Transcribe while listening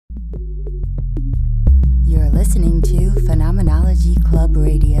listening to Phenomenology Club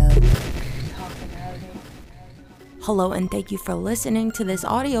Radio. Hello, and thank you for listening to this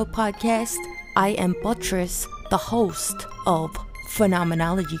audio podcast. I am Buttress, the host of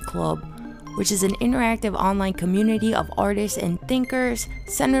Phenomenology Club, which is an interactive online community of artists and thinkers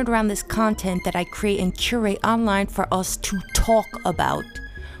centered around this content that I create and curate online for us to talk about,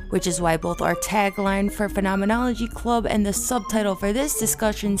 which is why both our tagline for Phenomenology Club and the subtitle for this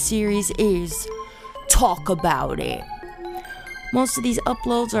discussion series is Talk About It. Most of these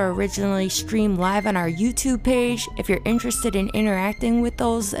uploads are originally streamed live on our YouTube page. If you're interested in interacting with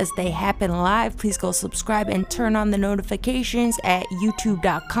those as they happen live, please go subscribe and turn on the notifications at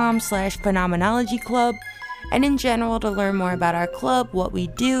youtube.com/phenomenologyclub. And in general, to learn more about our club, what we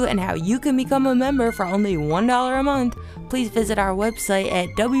do, and how you can become a member for only $1 a month, please visit our website at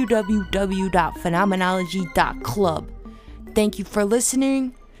www.phenomenology.club. Thank you for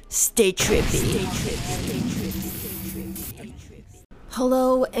listening. Stay trippy.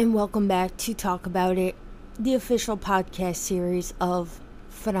 Hello and welcome back to Talk About It, the official podcast series of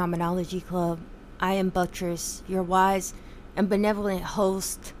Phenomenology Club. I am Buttress, your wise and benevolent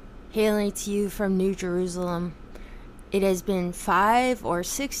host, hailing to you from New Jerusalem. It has been 5 or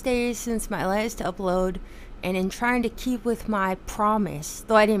 6 days since my last upload, and in trying to keep with my promise,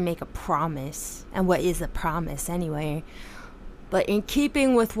 though I didn't make a promise, and what is a promise anyway, but in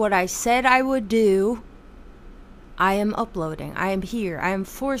keeping with what I said I would do, I am uploading. I am here. I am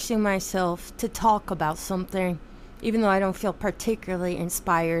forcing myself to talk about something, even though I don't feel particularly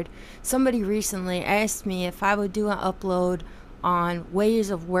inspired. Somebody recently asked me if I would do an upload on ways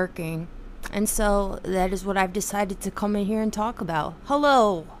of working, and so that is what I've decided to come in here and talk about.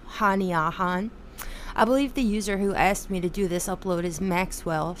 Hello, Hani Ahan. I believe the user who asked me to do this upload is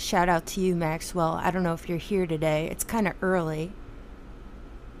Maxwell. Shout out to you, Maxwell. I don't know if you're here today. It's kind of early.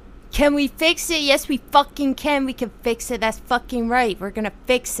 Can we fix it? Yes, we fucking can. We can fix it. That's fucking right. We're gonna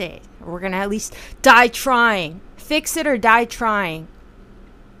fix it. Or we're gonna at least die trying. Fix it or die trying.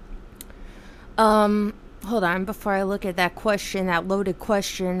 Hold on. Before I look at that question, that loaded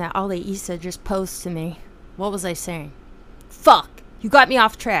question that Ali Issa just posed to me. What was I saying? Fuck. You got me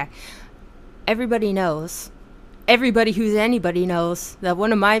off track. Everybody knows. Everybody who's anybody knows that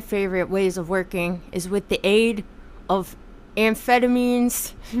one of my favorite ways of working is with the aid of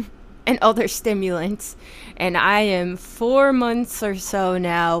amphetamines and other stimulants, and I am 4 months or so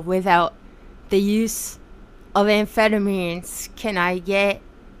now without the use of amphetamines. Can I get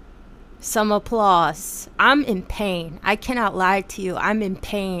some applause? I'm in pain. I cannot lie to you. I'm in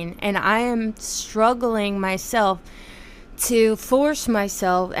pain, and I am struggling myself to force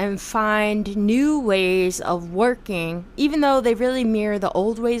myself and find new ways of working, even though they really mirror the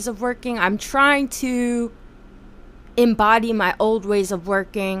old ways of working. I'm trying to embody my old ways of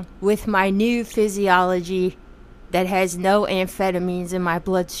working with my new physiology that has no amphetamines in my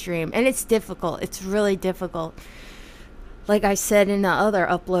bloodstream, and it's difficult. It's really difficult. Like I said in the other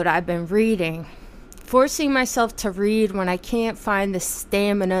upload, I've been reading, forcing myself to read when I can't find the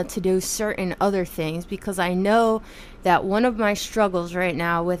stamina to do certain other things, because I know that one of my struggles right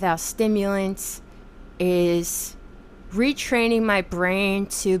now without stimulants is retraining my brain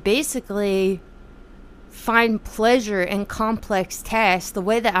to basically find pleasure in complex tasks the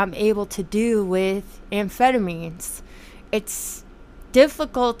way that I'm able to do with amphetamines. It's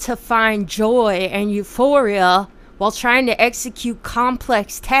difficult to find joy and euphoria while trying to execute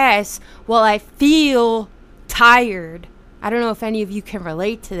complex tasks while I feel tired. I don't know if any of you can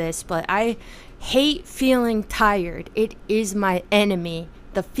relate to this, but I hate feeling tired. It is my enemy.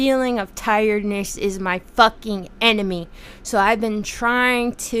 The feeling of tiredness is my fucking enemy. So I've been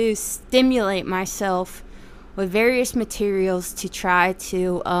trying to stimulate myself with various materials to try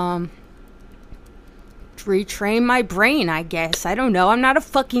to retrain my brain, I guess. I don't know. I'm not a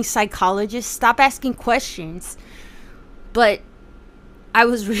fucking psychologist. Stop asking questions. But I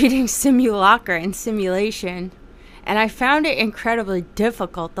was reading Simulacra and Simulation, and I found it incredibly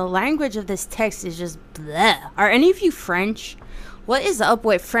difficult. The language of this text is just bleh. Are any of you French? What is up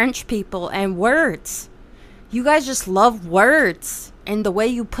with French people and words? You guys just love words, and the way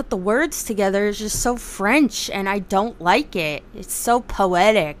you put the words together is just so French, and I don't like it. It's so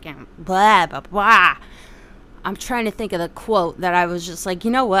poetic and blah, blah, blah. I'm trying to think of the quote that I was just like,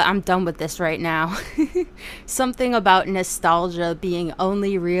 you know what, I'm done with this right now. Something about nostalgia being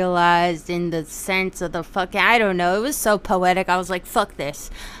only realized in the sense of the fucking, I don't know, it was so poetic. I was like, fuck this.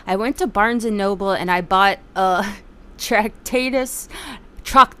 I went to Barnes & Noble and I bought Tractatus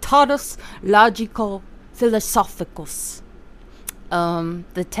Logico Philosophicus,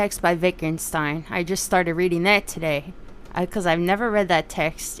 the text by Wittgenstein. I just started reading that today because I've never read that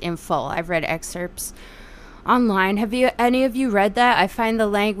text in full. I've read excerpts. online. Have you any of you read that? I find the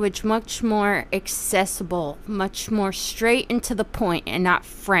language much more accessible, much more straight and to the point, and not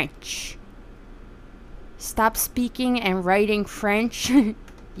French. Stop speaking and writing French.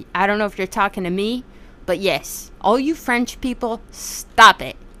 I don't know if you're talking to me, but yes, all you French people, stop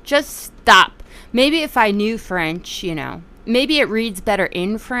it. Just stop. Maybe if I knew French, you know, maybe it reads better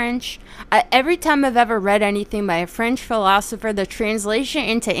in French. Every time I've ever read anything by a French philosopher, the translation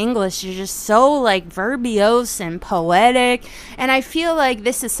into English is just so like verbose and poetic. And I feel like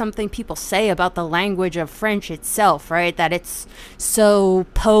this is something people say about the language of French itself, right? That it's so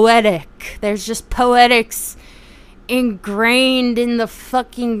poetic. There's just poetics ingrained in the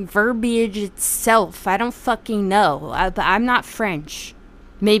fucking verbiage itself. I don't fucking know. I'm not French.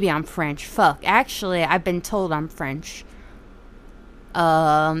 Maybe I'm French. Fuck. Actually, I've been told I'm French.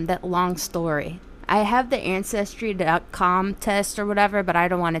 That long story. I have the Ancestry.com test or whatever, but I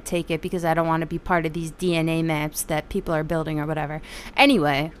don't want to take it because I don't want to be part of these DNA maps that people are building or whatever.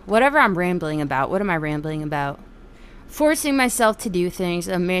 Anyway, whatever I'm rambling about. What am I rambling about? Forcing myself to do things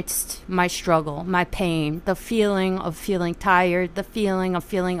amidst my struggle, my pain, the feeling of feeling tired, the feeling of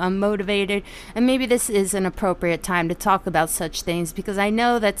feeling unmotivated. And maybe this is an appropriate time to talk about such things because I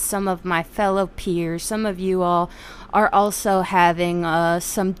know that some of my fellow peers, some of you all, are also having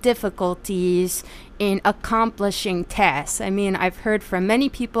some difficulties in accomplishing tasks. I mean, I've heard from many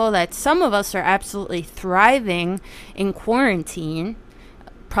people that some of us are absolutely thriving in quarantine.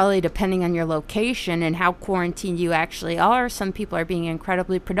 Probably depending on your location and how quarantined you actually are. Some people are being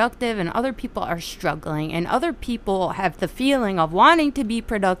incredibly productive and other people are struggling. And other people have the feeling of wanting to be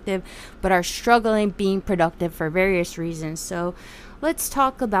productive but are struggling being productive for various reasons. So let's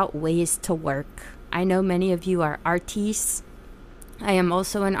talk about ways to work. I know many of you are artistes. I am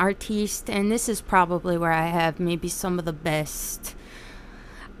also an artiste, and this is probably where I have maybe some of the best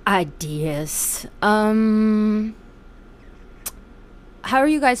ideas. How are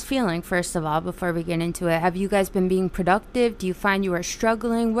you guys feeling, first of all, before we get into it? Have you guys been being productive? Do you find you are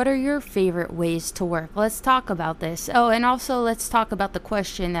struggling? What are your favorite ways to work? Let's talk about this. Oh, and also let's talk about the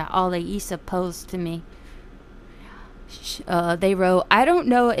question that Ale Isa posed to me. They wrote, I don't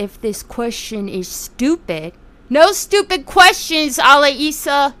know if this question is stupid. No stupid questions, Ale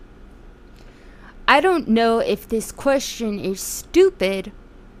Isa. I don't know if this question is stupid,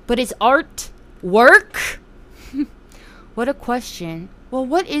 but is art work? What a question. Well,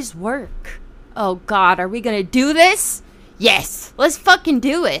 what is work? Oh God, are we gonna do this? Yes, let's fucking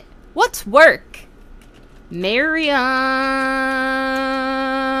do it. What's work? Miriam.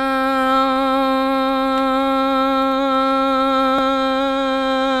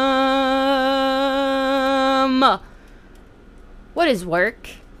 What is work?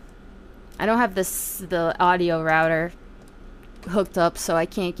 I don't have the audio router hooked up, so I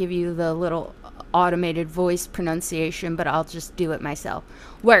can't give you the little automated voice pronunciation, but I'll just do it myself.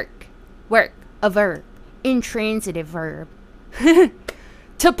 Work, a verb, intransitive verb.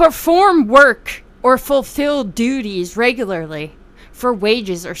 To perform work or fulfill duties regularly for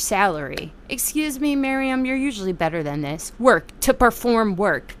wages or salary. Excuse me, Miriam, you're usually better than this. Work, to perform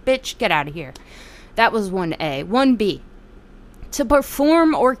work. Bitch, get out of here. That was 1A. 1B. To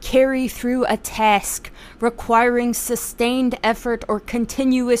perform or carry through a task requiring sustained effort or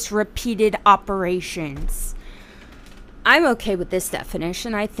continuous repeated operations. I'm okay with this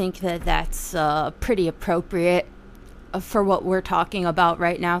definition. I think that that's pretty appropriate for what we're talking about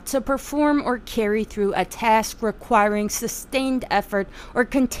right now. To perform or carry through a task requiring sustained effort or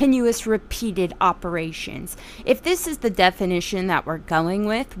continuous repeated operations. If this is the definition that we're going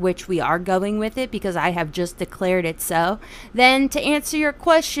with, which we are going with it because I have just declared it so, then to answer your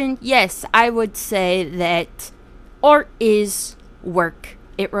question, yes, I would say that art is work.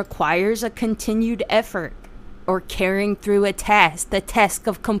 It requires a continued effort or carrying through a task, the task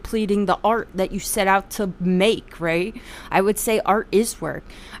of completing the art that you set out to make, right? I would say art is work.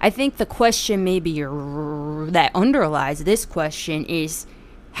 I think the question maybe that underlies this question is,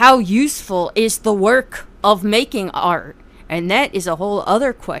 how useful is the work of making art? And that is a whole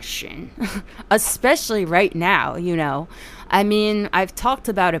other question, especially right now, you know. I mean, I've talked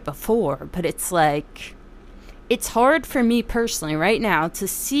about it before, but it's like, it's hard for me personally right now to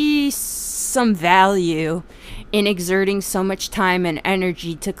see some value in exerting so much time and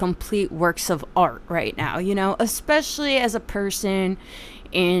energy to complete works of art right now, you know, especially as a person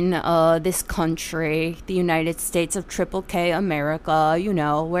in this country, the United States of Triple K America, you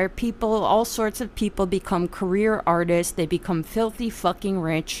know, where people, all sorts of people become career artists, they become filthy fucking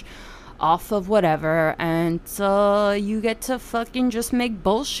rich off of whatever, and you get to fucking just make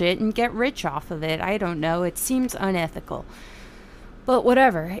bullshit and get rich off of it. I don't know, it seems unethical. But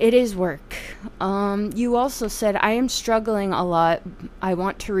whatever, it is work. You also said, I am struggling a lot. I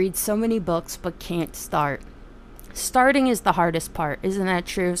want to read so many books, but can't start. Starting is the hardest part. Isn't that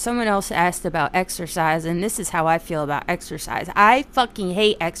true? Someone else asked about exercise, and this is how I feel about exercise. I fucking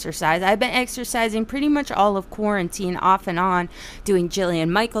hate exercise. I've been exercising pretty much all of quarantine, off and on, doing Jillian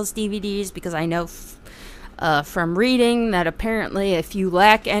Michaels DVDs, because I know from reading that apparently if you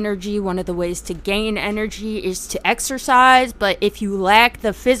lack energy, one of the ways to gain energy is to exercise. But if you lack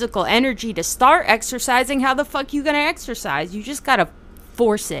the physical energy to start exercising, how the fuck you gonna exercise? You just gotta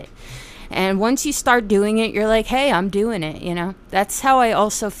force it. And once you start doing it, you're like, hey, I'm doing it, you know? That's how I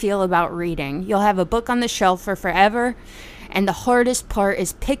also feel about reading. You'll have a book on the shelf for forever, and the hardest part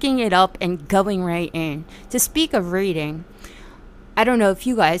is picking it up and going right in. To speak of reading, I don't know if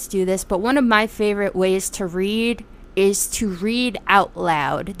you guys do this, but one of my favorite ways to read is to read out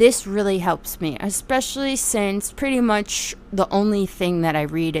loud. This really helps me, especially since pretty much the only thing that I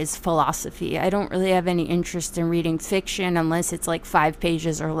read is philosophy. I don't really have any interest in reading fiction unless it's like 5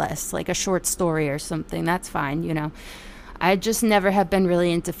 pages or less, like a short story or something. That's fine, you know. I just never have been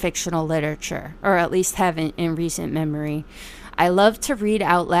really into fictional literature, or at least haven't in recent memory. I love to read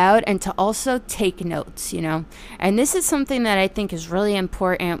out loud and to also take notes, you know. And this is something that I think is really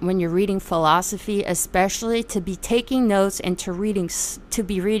important when you're reading philosophy, especially to be taking notes and to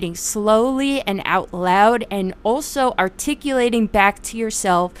be reading slowly and out loud, and also articulating back to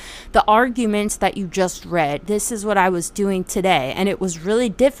yourself the arguments that you just read. This is what I was doing today, and it was really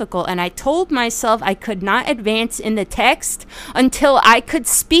difficult. And I told myself I could not advance in the text until I could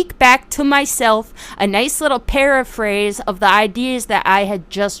speak back to myself a nice little paraphrase of the ideas that I had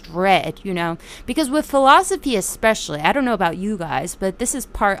just read, you know. Because with philosophy especially, I don't know about you guys, but this is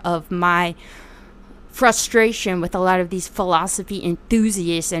part of my frustration with a lot of these philosophy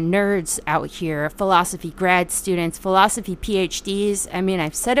enthusiasts and nerds out here, philosophy grad students, philosophy PhDs. I mean,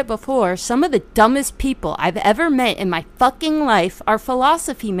 I've said it before, some of the dumbest people I've ever met in my fucking life are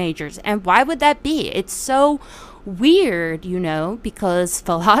philosophy majors. And why would that be? It's so weird, you know, because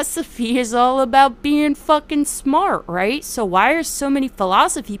philosophy is all about being fucking smart, right? So why are so many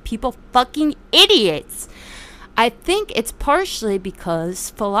philosophy people fucking idiots? I think it's partially because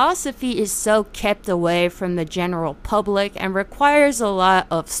philosophy is so kept away from the general public and requires a lot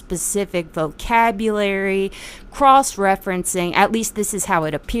of specific vocabulary, cross-referencing. At least this is how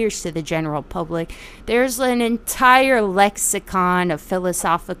it appears to the general public. There's an entire lexicon of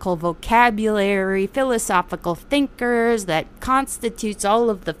philosophical vocabulary, philosophical thinkers that constitutes all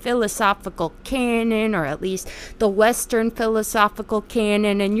of the philosophical canon, or at least the Western philosophical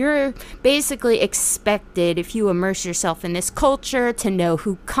canon, and you're basically expected, if you immerse yourself in this culture, to know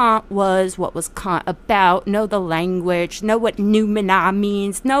who Kant was, what was Kant about, know the language, know what noumena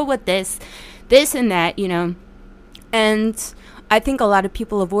means, know what this and that, you know. And I think a lot of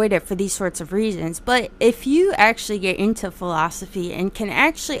people avoid it for these sorts of reasons. But if you actually get into philosophy and can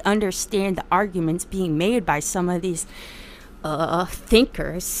actually understand the arguments being made by some of these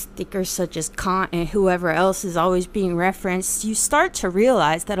thinkers such as Kant and whoever else is always being referenced, you start to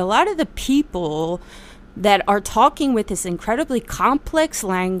realize that a lot of the people that are talking with this incredibly complex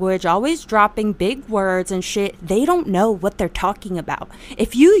language, always dropping big words and shit, they don't know what they're talking about.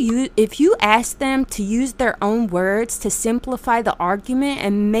 If you ask them to use their own words to simplify the argument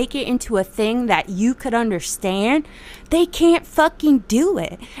and make it into a thing that you could understand, they can't fucking do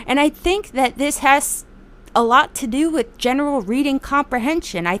it. And I think that this has a lot to do with general reading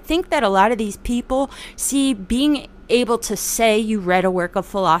comprehension. I think that a lot of these people see being able to say you read a work of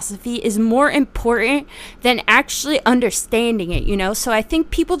philosophy is more important than actually understanding it, you know? So I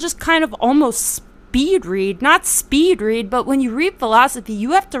think people just kind of almost not speed read, but when you read philosophy,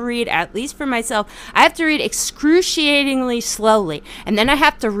 you have to read, at least for myself, I have to read excruciatingly slowly, and then I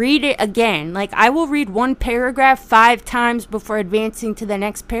have to read it again. Like, I will read one paragraph 5 times before advancing to the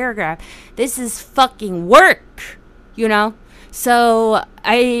next paragraph. This is fucking work, you know? So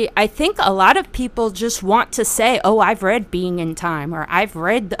I think a lot of people just want to say, oh, I've read Being in Time, or I've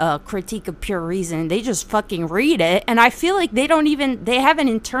read Critique of Pure Reason. They just fucking read it, and I feel like they haven't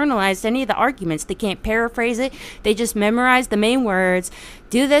internalized any of the arguments. They can't paraphrase it. They just memorize the main words,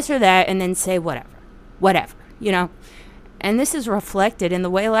 do this or that, and then say whatever, you know? And this is reflected in the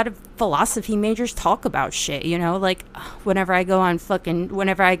way a lot of philosophy majors talk about shit, you know? Like, whenever I go on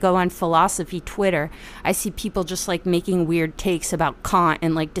philosophy Twitter, I see people just, like, making weird takes about Kant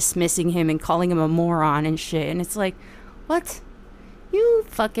and, like, dismissing him and calling him a moron and shit. And it's like, what? You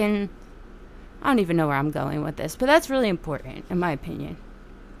fucking... I don't even know where I'm going with this, but that's really important, in my opinion.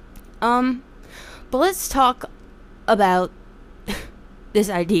 But let's talk about this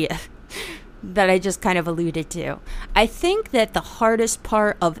idea that I just kind of alluded to. I think that the hardest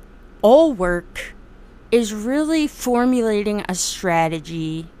part of all work is really formulating a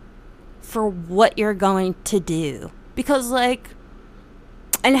strategy for what you're going to do. Because, like,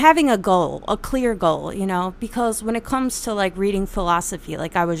 and having a goal, a clear goal, you know, because when it comes to like reading philosophy,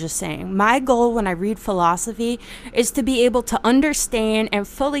 like I was just saying, my goal when I read philosophy is to be able to understand and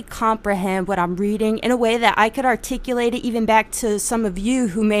fully comprehend what I'm reading in a way that I could articulate it even back to some of you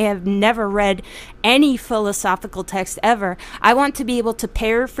who may have never read any philosophical text ever. I want to be able to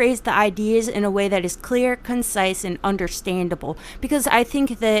paraphrase the ideas in a way that is clear, concise, and understandable, because I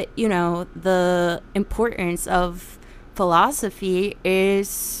think that, you know, the importance of philosophy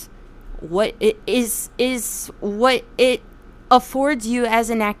is what it is what it affords you as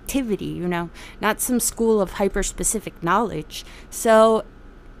an activity, you know, not some school of hyper specific knowledge. So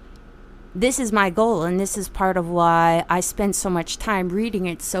this is my goal, and this is part of why I spend so much time reading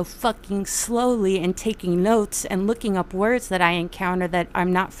it so fucking slowly and taking notes and looking up words that I encounter that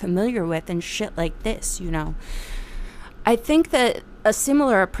I'm not familiar with and shit like this, you know. I think that a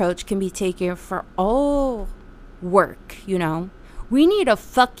similar approach can be taken for all work, you know. We need a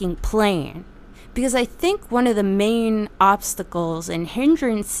fucking plan, because I think one of the main obstacles and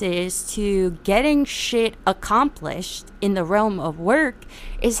hindrances to getting shit accomplished in the realm of work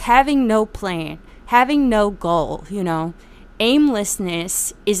is having no plan, having no goal, you know.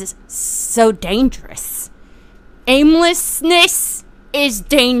 Aimlessness is so dangerous. Aimlessness is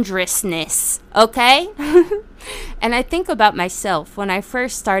dangerousness, okay? And I think about myself when I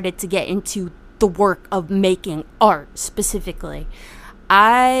first started to get into the work of making art specifically.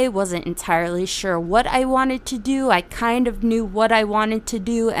 I wasn't entirely sure what I wanted to do. I kind of knew what I wanted to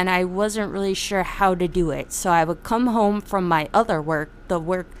do, and I wasn't really sure how to do it. So I would come home from my other work, the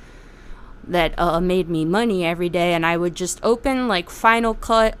work that made me money every day, and I would just open like Final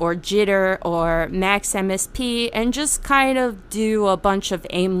Cut or Jitter or Max MSP and just kind of do a bunch of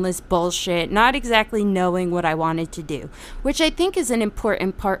aimless bullshit, not exactly knowing what I wanted to do, which I think is an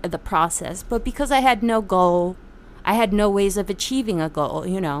important part of the process. But because I had no goal, I had no ways of achieving a goal,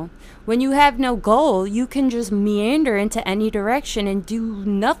 you know. When you have no goal, you can just meander into any direction and do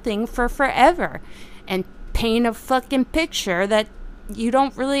nothing for forever and paint a fucking picture that you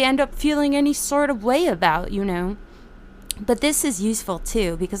don't really end up feeling any sort of way about, you know. But this is useful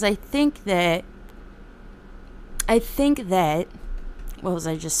too, because I think that what was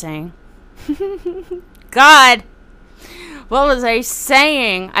I just saying? God, what was I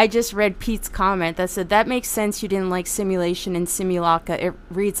saying? I just read Pete's comment that said, that makes sense, you didn't like simulation and simulacra. It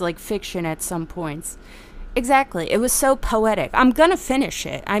reads like fiction at some points. Exactly. It was so poetic. I'm going to finish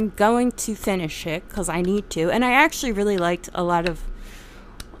it. I'm going to finish it because I need to. And I actually really liked a lot of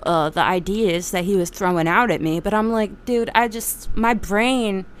the ideas that he was throwing out at me. But I'm like, dude, my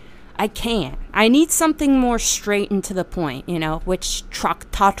brain, I can't. I need something more straight and to the point, you know, which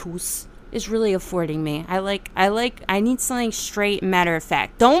Tractatus is really affording me. I need something straight and matter of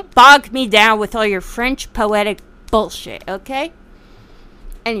fact. Don't bog me down with all your French poetic bullshit, okay?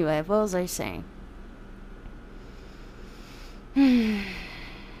 Anyway, what was I saying?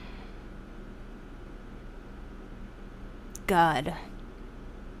 God.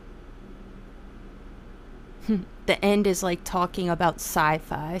 The end is like talking about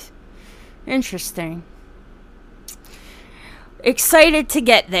sci-fi. Interesting. Excited to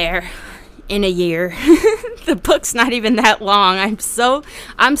get there in a year. The book's not even that long. I'm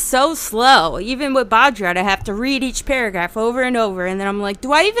so slow. Even with Baudrillard, I have to read each paragraph over and over, and then I'm like,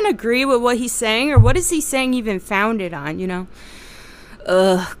 do I even agree with what he's saying, or what is he saying even founded on, you know?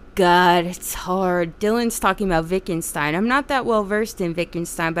 Ugh, God, it's hard. Dylan's talking about Wittgenstein. I'm not that well versed in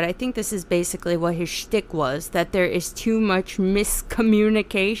Wittgenstein, but I think this is basically what his shtick was, that there is too much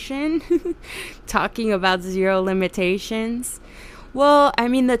miscommunication, talking about zero limitations. Well, I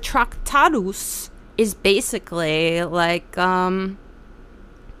mean, the Tractatus is basically like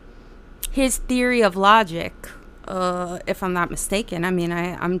his theory of logic, if I'm not mistaken. I mean,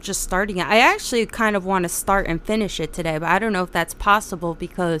 I'm just starting it. I actually kind of want to start and finish it today, but I don't know if that's possible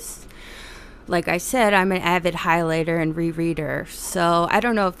because, like I said, I'm an avid highlighter and rereader, so I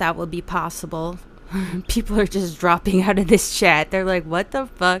don't know if that will be possible. People are just dropping out of this chat. They're like, what the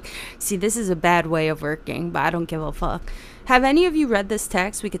fuck? See, this is a bad way of working, but I don't give a fuck. Have any of you read this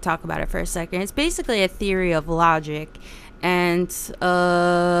text? We could talk about it for a second. It's basically a theory of logic. And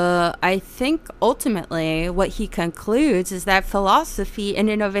I think ultimately what he concludes is that philosophy in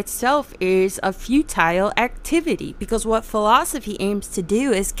and of itself is a futile activity, because what philosophy aims to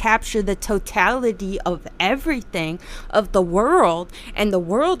do is capture the totality of everything, of the world. And the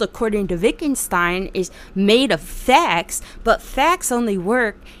world, according to Wittgenstein, is made of facts, but facts only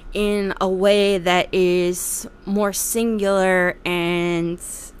work in a way that is more singular and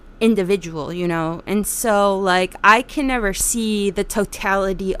individual, you know. And so like I can never see the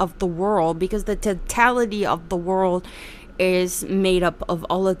totality of the world, because the totality of the world is made up of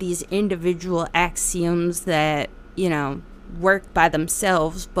all of these individual axioms that, you know, work by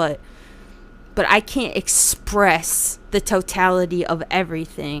themselves, but I can't express the totality of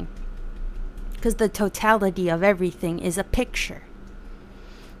everything, because the totality of everything is a picture.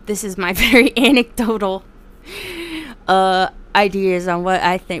 This is my very anecdotal ideas on what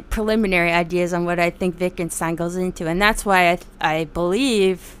I think, preliminary ideas on what I think Wittgenstein goes into. And that's why I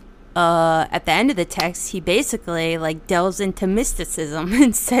believe at the end of the text he basically like delves into mysticism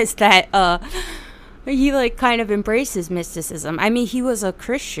and says that he like kind of embraces mysticism. I mean, he was a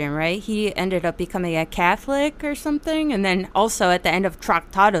Christian, right? He ended up becoming a Catholic or something, and then also at the end of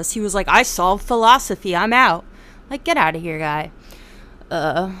Tractatus he was like, I solved philosophy, I'm out. Like, get out of here, guy.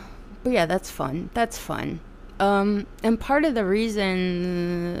 But yeah, that's fun. And part of the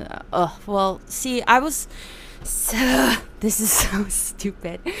reason, well, see, I was, this is so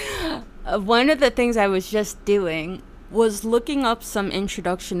stupid. One of the things I was just doing was looking up some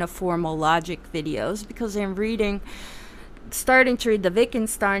introduction to formal logic videos, because I'm starting to read the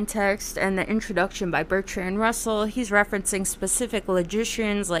Wittgenstein text and the introduction by Bertrand Russell. He's referencing specific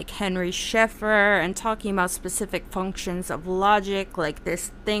logicians like Henry Scheffer and talking about specific functions of logic, like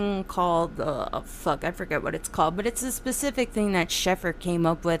this thing called, I forget what it's called, but it's a specific thing that Scheffer came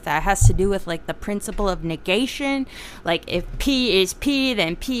up with that has to do with like the principle of negation. Like if P is P,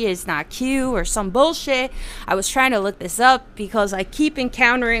 then P is not Q, or some bullshit. I was trying to look this up because I keep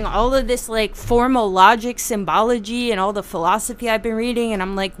encountering all of this like formal logic symbology and all the philosophy I've been reading, and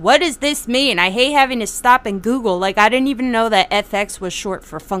I'm like, what does this mean? I hate having to stop and Google. Like, I didn't even know that FX was short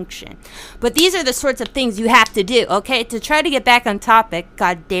for function. But these are the sorts of things you have to do, okay, to try to get back on topic.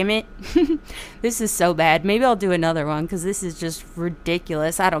 God damn it. This is so bad. Maybe I'll do another one, because this is just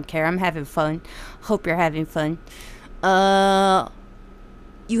ridiculous. I don't care. I'm having fun. Hope you're having fun.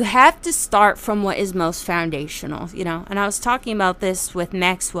 You have to start from what is most foundational, you know. And I was talking about this with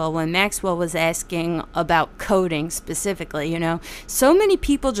Maxwell when Maxwell was asking about coding specifically, you know. So many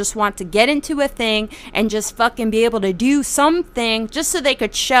people just want to get into a thing and just fucking be able to do something just so they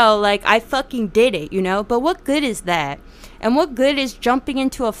could show, like, I fucking did it, you know. But what good is that? And what good is jumping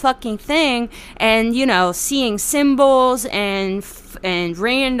into a fucking thing and, you know, seeing symbols and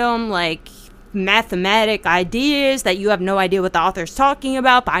random, like, mathematic ideas that you have no idea what the author's talking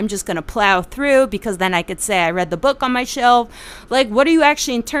about, but I'm just gonna plow through because then I could say I read the book on my shelf. Like, what are you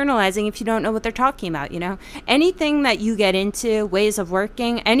actually internalizing if you don't know what they're talking about, you know? Anything that you get into, ways of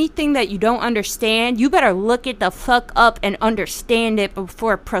working, anything that you don't understand, you better look it the fuck up and understand it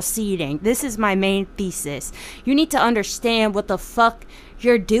before proceeding. This is my main thesis. You need to understand what the fuck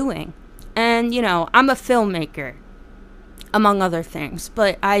you're doing. And, you know, I'm a filmmaker, among other things,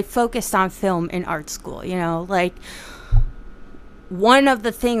 but I focused on film in art school, you know. Like, one of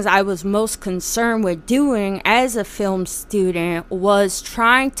the things I was most concerned with doing as a film student was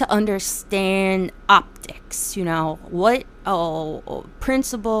trying to understand optics, you know, what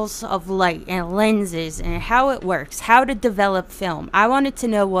principles of light and lenses and how it works, how to develop film. I wanted to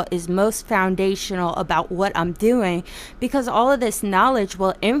know what is most foundational about what I'm doing, because all of this knowledge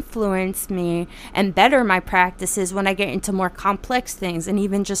will influence me and better my practices when I get into more complex things, and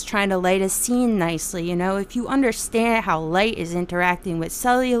even just trying to light a scene nicely, you know. If you understand how light is interacting with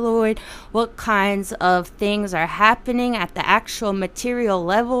celluloid, what kinds of things are happening at the actual material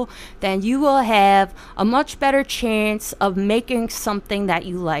level, then you will have a much better chance of making something that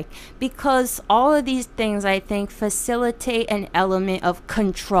you like, because all of these things, I think, facilitate an element of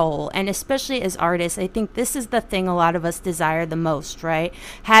control. And especially as artists, I think this is the thing a lot of us desire the most, right?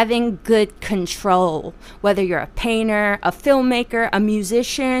 Having good control. Whether you're a painter, a filmmaker, a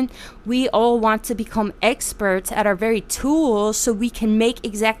musician, we all want to become experts at our very tools so we can make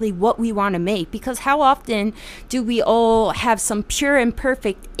exactly what we want to make. Because how often do we all have some pure and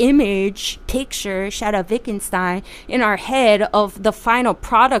perfect image, picture, shout out Wittgenstein, in our head of the final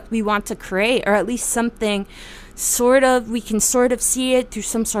product we want to create, or at least something we can sort of see it through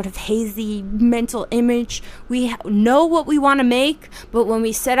some sort of hazy mental image. We know what we want to make, but when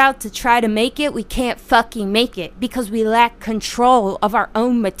we set out to try to make it, we can't fucking make it because we lack control of our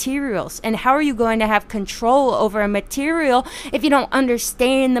own materials. And how are you going to have control over a material if you don't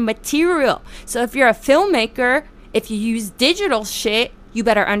understand the material? So if you're a filmmaker, if you use digital shit, you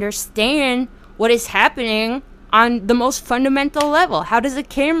better understand what is happening on the most fundamental level. How does a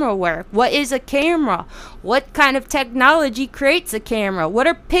camera work? What is a camera? What kind of technology creates a camera? What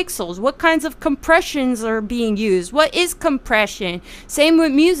are pixels? What kinds of compressions are being used? What is compression? Same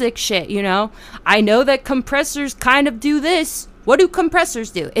with music shit, you know. I know that compressors kind of do this. What do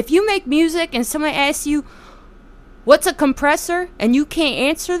compressors do? If you make music and someone asks you, what's a compressor? And you can't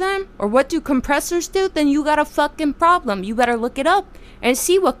answer them, or what do compressors do? Then you got a fucking problem. You better look it up and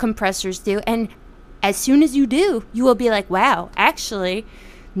see what compressors do. And as soon as you do, you will be like, wow, actually,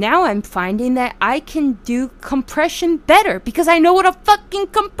 now I'm finding that I can do compression better because I know what a fucking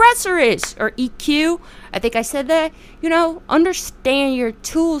compressor is. Or EQ. I think I said that. You know, understand your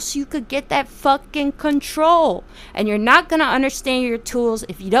tools so you could get that fucking control. And you're not going to understand your tools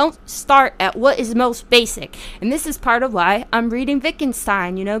if you don't start at what is most basic. And this is part of why I'm reading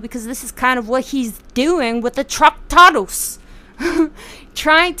Wittgenstein, you know, because this is kind of what he's doing with the Tractatus.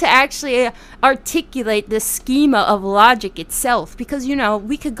 Trying to actually articulate the schema of logic itself, because, you know,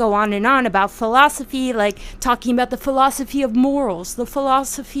 we could go on and on about philosophy, like talking about the philosophy of morals, the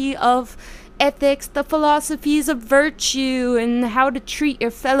philosophy of ethics, the philosophies of virtue, and how to treat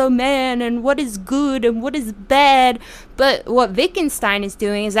your fellow man, and what is good and what is bad. But what Wittgenstein is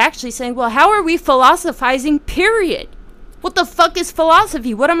doing is actually saying, well, how are we philosophizing, period? What the fuck is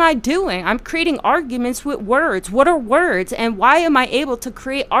philosophy? What am I doing? I'm creating arguments with words. What are words? And why am I able to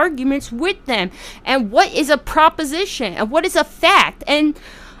create arguments with them? And what is a proposition? And what is a fact? And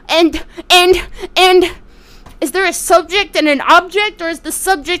is there a subject and an object? Or is the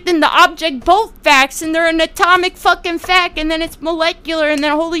subject and the object both facts? And they're an atomic fucking fact. And then it's molecular. And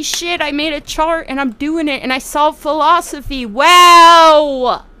then holy shit, I made a chart and I'm doing it. And I solved philosophy.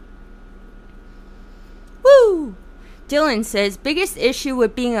 Wow! Woo! Dylan says, biggest issue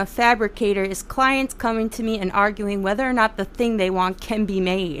with being a fabricator is clients coming to me and arguing whether or not the thing they want can be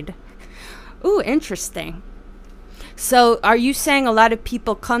made. Ooh, interesting. So are you saying a lot of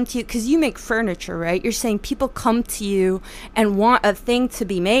people come to you, because you make furniture, right? You're saying people come to you and want a thing to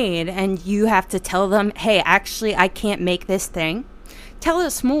be made, and you have to tell them, hey, actually, I can't make this thing. Tell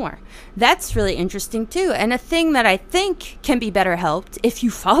us more. That's really interesting too. And a thing that I think can be better helped if you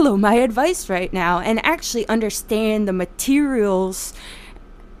follow my advice right now and actually understand the materials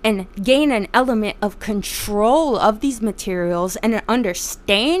and gain an element of control of these materials and an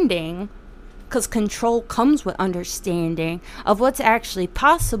understanding, because control comes with understanding of what's actually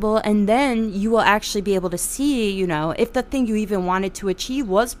possible. And then you will actually be able to see, you know, if the thing you even wanted to achieve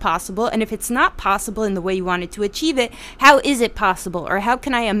was possible. And if it's not possible in the way you wanted to achieve it, how is it possible? Or how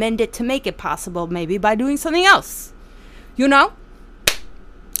can I amend it to make it possible? Maybe by doing something else, you know?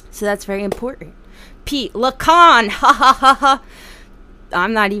 So that's very important. Pete, Lacan, ha ha ha ha.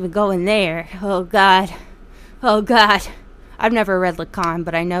 I'm not even going there. Oh God. Oh God. I've never read Lacan,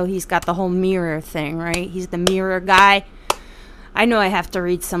 but I know he's got the whole mirror thing, right? He's the mirror guy. I know I have to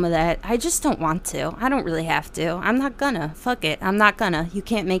read some of that. I just don't want to. I don't really have to. I'm not gonna. Fuck it. I'm not gonna. You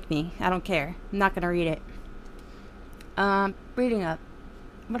can't make me. I don't care. I'm not gonna read it. Reading up.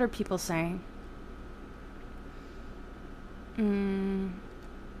 What are people saying?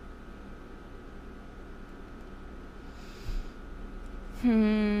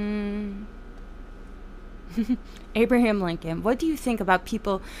 Abraham Lincoln, what do you think about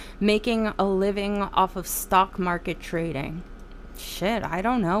people making a living off of stock market trading? Shit, I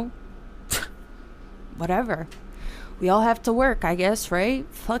don't know. Whatever. We all have to work, I guess, right?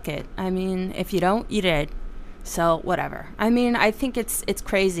 Fuck it. I mean, if you don't, you did. So, whatever. I mean, I think it's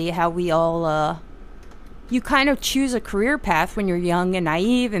crazy how we all, you kind of choose a career path when you're young and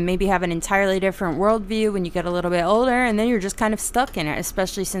naive and maybe have an entirely different worldview when you get a little bit older, and then you're just kind of stuck in it,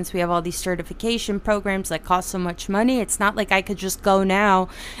 especially since we have all these certification programs that cost so much money. It's not like I could just go now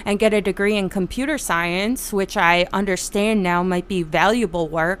and get a degree in computer science, which I understand now might be valuable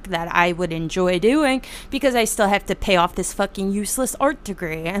work that I would enjoy doing, because I still have to pay off this fucking useless art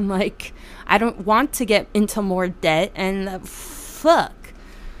degree. And like, I don't want to get into more debt, and fuck,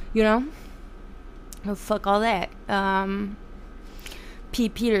 you know? Oh, fuck all that. P.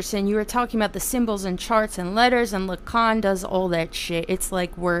 Peterson, you were talking about the symbols and charts and letters, and Lacan does all that shit. It's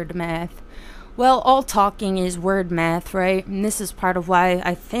like word math. Well, all talking is word math, right? And this is part of why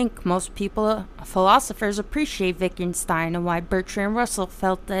I think most people, philosophers, appreciate Wittgenstein, and why Bertrand Russell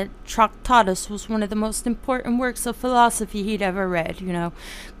felt that Tractatus was one of the most important works of philosophy he'd ever read, you know,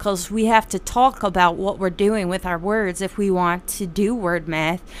 because we have to talk about what we're doing with our words if we want to do word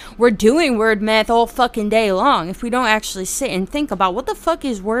math. We're doing word math all fucking day long. If we don't actually sit and think about what the fuck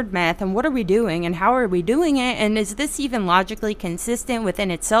is word math, and what are we doing, and how are we doing it, and is this even logically consistent within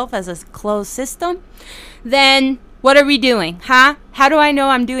itself as a closed system, then what are we doing, huh? How do I know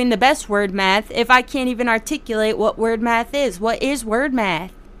I'm doing the best word math if I can't even articulate what word math is? What is word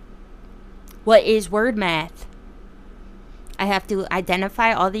math? What is word math? I have to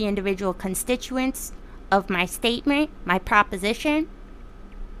identify all the individual constituents of my statement, my proposition.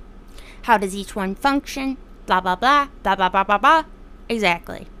 How does each one function? blah, blah, blah, blah, blah, blah, blah, blah.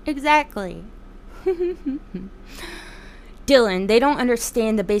 Exactly. Exactly. Dylan, they don't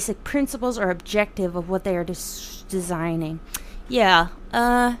understand the basic principles or objective of what they are designing. Yeah,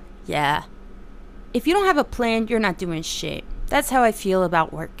 yeah. If you don't have a plan, you're not doing shit. That's how I feel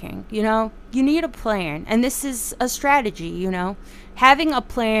about working, you know? You need a plan, and this is a strategy, you know? Having a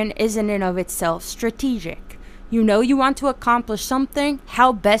plan is in and of itself strategic. You know you want to accomplish something,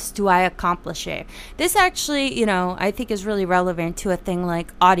 how best do I accomplish it? This actually, you know, I think is really relevant to a thing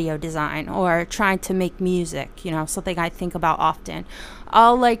like audio design or trying to make music, you know, something I think about often.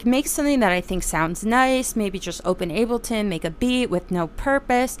 I'll like make something that I think sounds nice, maybe just open Ableton, make a beat with no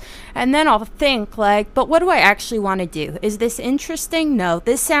purpose, and then I'll think like, but what do I actually want to do? Is this interesting? No.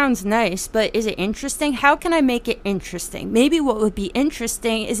 This sounds nice, but is it interesting? How can I make it interesting? Maybe what would be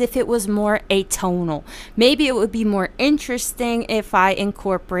interesting is if it was more atonal. Maybe it would be more interesting if I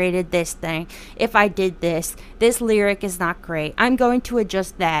incorporated this thing. If I did this lyric is not great. I'm going to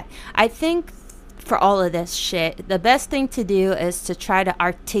adjust that. I think for all of this shit, the best thing to do is to try to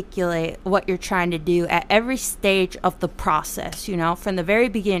articulate what you're trying to do at every stage of the process, you know, from the very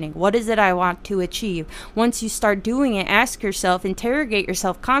beginning. What is it I want to achieve? Once you start doing it, ask yourself, interrogate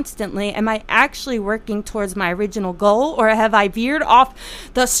yourself constantly, am I actually working towards my original goal, or have I veered off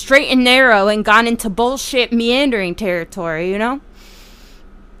the straight and narrow and gone into bullshit meandering territory, you know?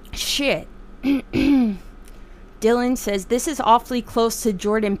 Shit. Dylan says, this is awfully close to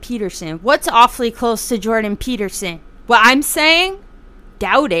Jordan Peterson. What's awfully close to Jordan Peterson? What I'm saying?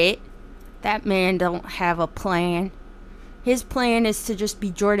 Doubt it. That man don't have a plan. His plan is to just be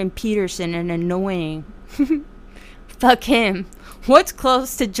Jordan Peterson and annoying. Fuck him. What's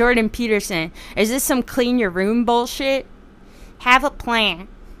close to Jordan Peterson? Is this some clean your room bullshit? Have a plan.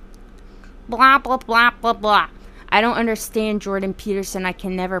 Blah, blah, blah, blah, blah. I don't understand Jordan Peterson. I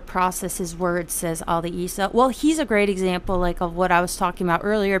can never process his words, says Ali Issa. Well, he's a great example like of what I was talking about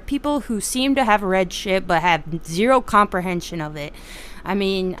earlier. People who seem to have read shit but have zero comprehension of it. I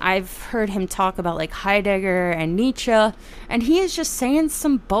mean, I've heard him talk about like Heidegger and Nietzsche, and he is just saying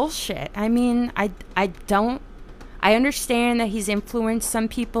some bullshit. I mean, I understand that he's influenced some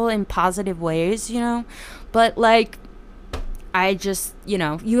people in positive ways, you know, but like, I just, you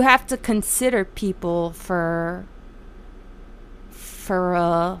know, you have to consider people for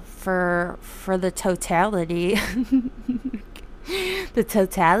the totality. The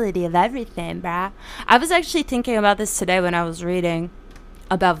totality of everything, bruh. I was actually thinking about this today when I was reading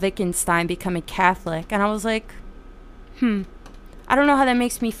about Wittgenstein becoming Catholic, and I was like, I don't know how that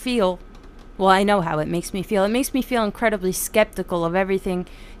makes me feel. Well, I know how it makes me feel. It makes me feel incredibly skeptical of everything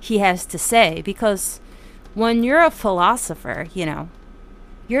he has to say, because when you're a philosopher, you know,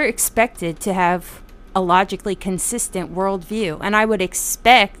 you're expected to have a logically consistent worldview. And I would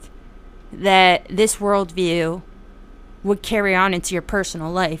expect that this worldview would carry on into your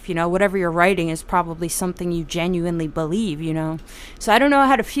personal life. You know, whatever you're writing is probably something you genuinely believe, you know. So I don't know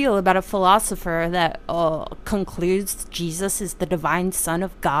how to feel about a philosopher that concludes Jesus is the divine Son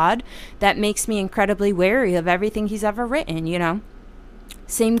of God. That makes me incredibly wary of everything he's ever written, you know.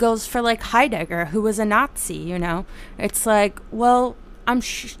 Same goes for like Heidegger, who was a Nazi, you know. It's like, well,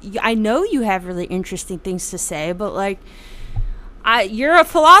 I know you have really interesting things to say, but like, you're a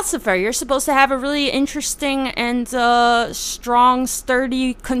philosopher. You're supposed to have a really interesting and strong,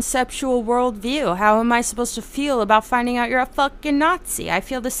 sturdy, conceptual worldview. How am I supposed to feel about finding out you're a fucking Nazi? I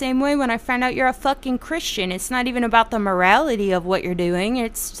feel the same way when I find out you're a fucking Christian. It's not even about the morality of what you're doing.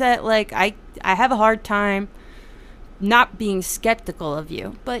 It's that, like, I have a hard time not being skeptical of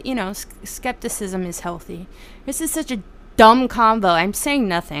you. But, you know, skepticism is healthy. This is such a dumb combo. I'm saying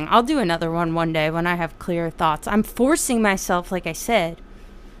nothing. I'll do another one day when I have clearer thoughts. I'm forcing myself, like I said,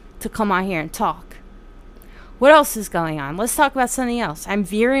 to come on here and talk. What else is going on? Let's talk about something else. I'm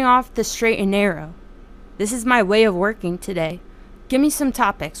veering off the straight and narrow. This is my way of working today. Give me some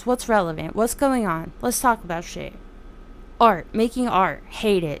topics. What's relevant? What's going on? Let's talk about shit. Art. Making art.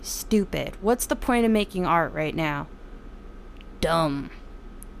 Hate it. Stupid. What's the point of making art right now? Dumb.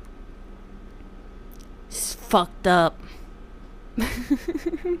 It's fucked up.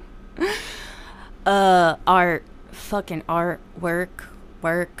 Art. Fucking art. Work.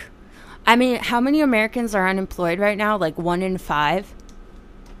 I mean, how many Americans are unemployed right now? Like 1 in 5?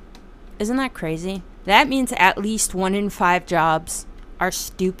 Isn't that crazy? That means at least 1 in 5 jobs are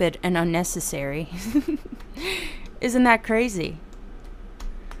stupid and unnecessary. Isn't that crazy?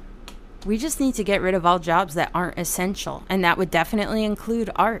 We just need to get rid of all jobs that aren't essential. And that would definitely include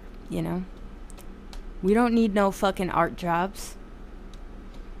art, you know? We don't need no fucking art jobs.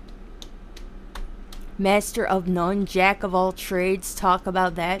 Master of none, jack of all trades. Talk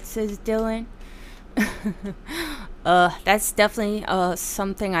about that, says Dylan. That's definitely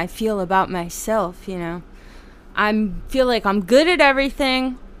something I feel about myself, you know. I feel like I'm good at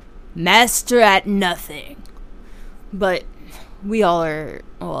everything, master at nothing. But we all are,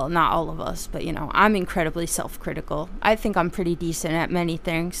 well, not all of us, but you know, I'm incredibly self-critical. I think I'm pretty decent at many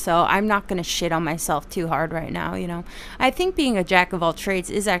things, so I'm not going to shit on myself too hard right now, you know. I think being a jack of all trades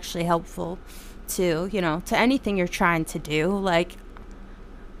is actually helpful to, you know, to anything you're trying to do. Like,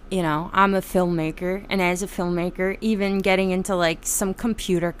 you know, I'm a filmmaker, and as a filmmaker, even getting into like some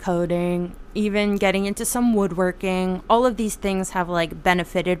computer coding, even getting into some woodworking, all of these things have like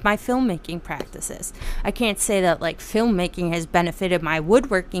benefited my filmmaking practices. I can't say that like filmmaking has benefited my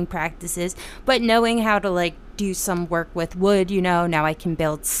woodworking practices, but knowing how to like do some work with wood, you know, now I can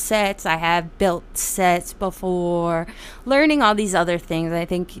build sets. I have built sets before. Learning all these other things, I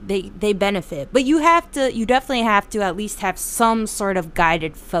think they benefit. But you definitely have to at least have some sort of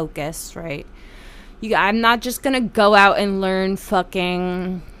guided focus, right? I'm not just gonna go out and learn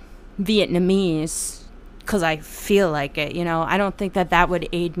fucking Vietnamese because I feel like it, you know. I don't think that would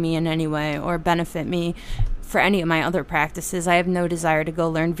aid me in any way or benefit me for any of my other practices. I have no desire to go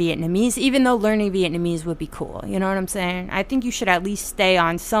learn Vietnamese, even though learning Vietnamese would be cool. You know what I'm saying? I think you should at least stay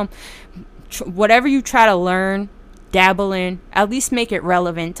on some, whatever you try to learn, dabble in, at least make it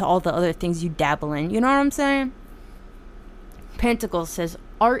relevant to all the other things you dabble in. You know what I'm saying? Pentacle says,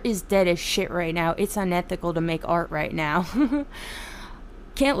 art is dead as shit right now. It's unethical to make art right now.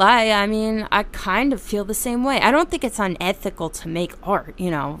 Can't lie, I mean, I kind of feel the same way. I don't think it's unethical to make art, you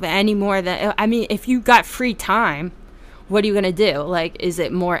know, any more than, I mean, if you got free time, what are you gonna do? Like, is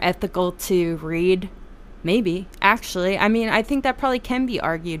it more ethical to read? Maybe, actually. I mean, I think that probably can be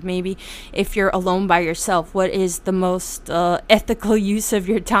argued. Maybe if you're alone by yourself, what is the most ethical use of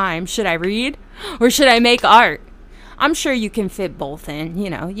your time? Should I read or should I make art? I'm sure you can fit both in, you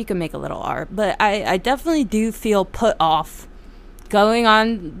know, you can make a little art, but I definitely do feel put off going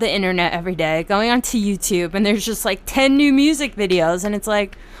on the internet every day, going onto YouTube, and there's just like 10 new music videos, and it's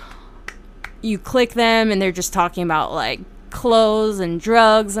like you click them and they're just talking about like clothes and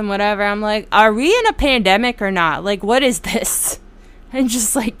drugs and whatever. I'm like, are we in a pandemic or not? Like, what is this? And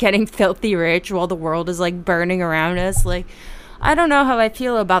just like getting filthy rich while the world is like burning around us. Like, I don't know how I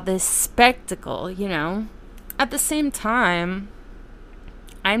feel about this spectacle, you know. At the same time,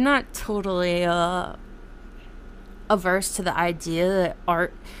 I'm not totally averse to the idea that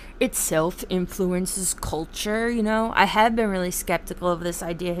art itself influences culture, you know. I have been really skeptical of this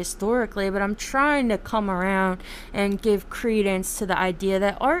idea historically, but I'm trying to come around and give credence to the idea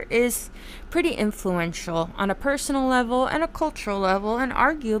that art is pretty influential on a personal level and a cultural level and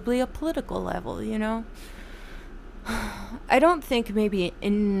arguably a political level, you know. I don't think maybe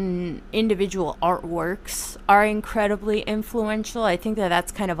individual artworks are incredibly influential. I think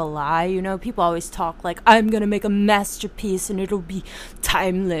that's kind of a lie, you know. People always talk like, I'm gonna make a masterpiece and it'll be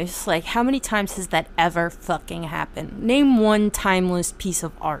timeless. Like, how many times has that ever fucking happened? Name one timeless piece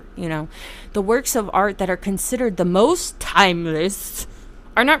of art, you know. The works of art that are considered the most timeless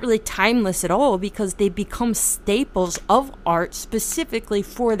are not really timeless at all because they become staples of art specifically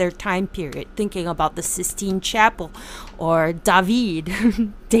for their time period. Thinking about the Sistine Chapel or David,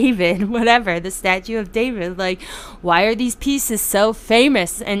 whatever, the statue of David. Like, why are these pieces so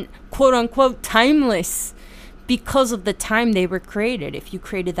famous and quote unquote timeless? Because of the time they were created. If you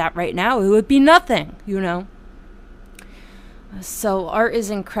created that right now, it would be nothing, you know. So art is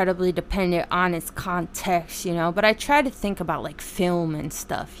incredibly dependent on its context, you know, but I try to think about like film and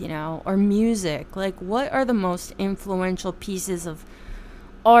stuff, you know, or music. Like, what are the most influential pieces of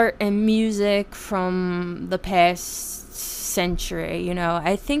art and music from the past century, you know?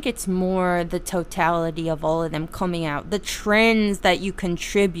 I think it's more the totality of all of them coming out, the trends that you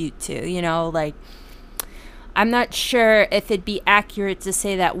contribute to, you know, like, I'm not sure if it'd be accurate to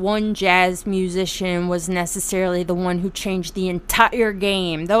say that one jazz musician was necessarily the one who changed the entire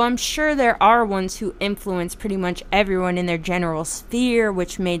game, though I'm sure there are ones who influenced pretty much everyone in their general sphere,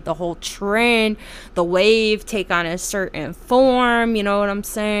 which made the whole trend, the wave, take on a certain form, you know what I'm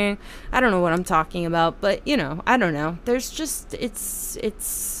saying? I don't know what I'm talking about, but, you know, I don't know. There's just,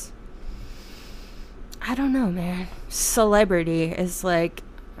 it's, I don't know, man. Celebrity is like,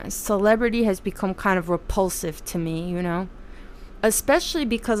 celebrity has become kind of repulsive to me, you know, especially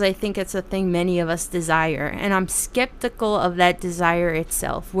because I think it's a thing many of us desire, and I'm skeptical of that desire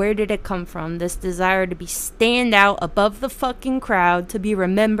itself. Where did it come from? This desire to be stand out above the fucking crowd, to be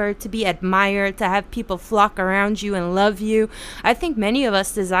remembered, to be admired, to have people flock around you and love you. I think many of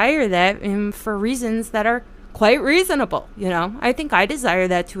us desire that, for reasons that are quite reasonable, you know. I think I desire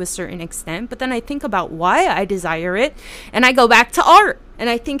that to a certain extent, but then I think about why I desire it, and I go back to art. And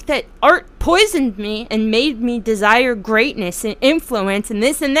I think that art poisoned me and made me desire greatness and influence and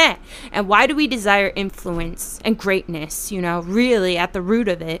this and that. And why do we desire influence and greatness, you know, really at the root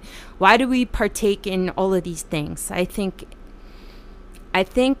of it? Why do we partake in all of these things? I think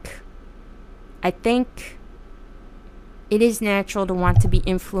it is natural to want to be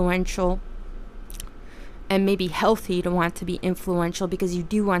influential, and maybe healthy to want to be influential, because you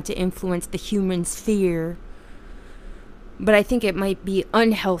do want to influence the human sphere. But I think it might be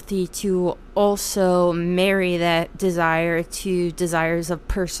unhealthy to also marry that desire to desires of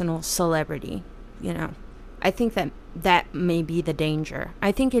personal celebrity, you know. I think that may be the danger.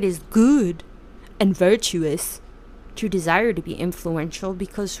 I think it is good and virtuous to desire to be influential,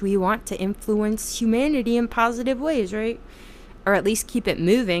 because we want to influence humanity in positive ways, right? Or at least keep it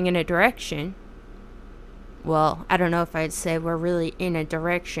moving in a direction. Well, I don't know if I'd say we're really in a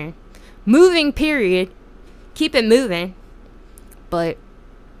direction. Moving, period. Keep it moving. But,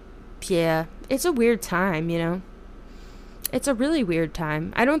 yeah, it's a weird time, you know? It's a really weird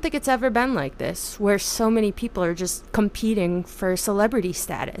time. I don't think it's ever been like this, where so many people are just competing for celebrity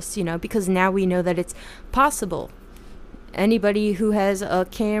status, you know, because now we know that it's possible. Anybody who has a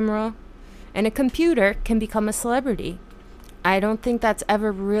camera and a computer can become a celebrity. I don't think that's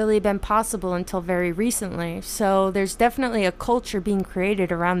ever really been possible until very recently. So there's definitely a culture being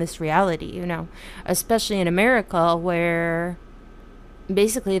created around this reality, you know, especially in America, where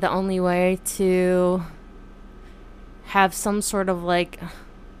basically the only way to have some sort of like,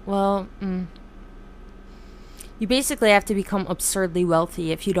 well, you basically have to become absurdly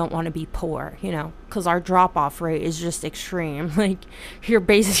wealthy if you don't want to be poor, you know, because our drop-off rate is just extreme. Like, you're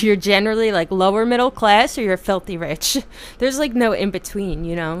generally like lower middle class, or you're filthy rich. There's like no in between,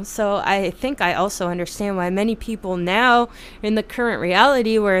 you know. So I think I also understand why many people now in the current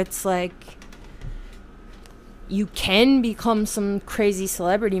reality, where it's like you can become some crazy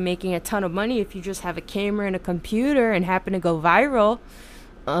celebrity making a ton of money if you just have a camera and a computer and happen to go viral.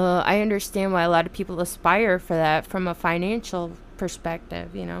 I understand why a lot of people aspire for that from a financial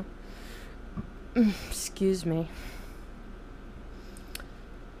perspective, you know. Excuse me.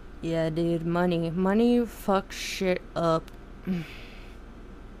 Yeah, dude, money fucks shit up.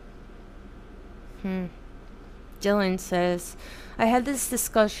 Dylan says, I had this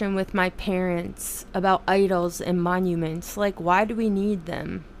discussion with my parents about idols and monuments. Like, why do we need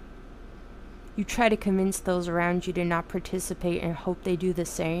them? You try to convince those around you to not participate and hope they do the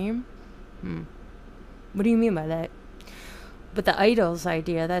same? What do you mean by that? But the idols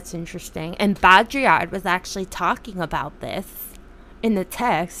idea, that's interesting. And Baudrillard was actually talking about this in the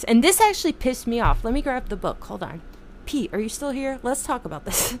text. And this actually pissed me off. Let me grab the book. Hold on. Pete, are you still here? Let's talk about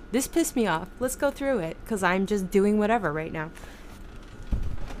this. This pissed me off. Let's go through it, because I'm just doing whatever right now.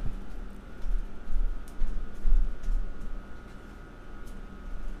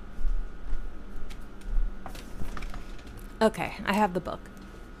 Okay, I have the book.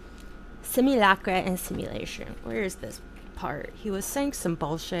 Simulacra and Simulation. Where is this part? He was saying some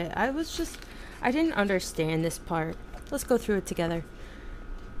bullshit. I didn't understand this part. Let's go through it together.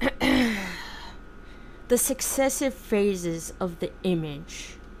 The successive phases of the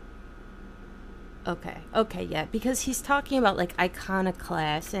image. Okay, yeah, because he's talking about like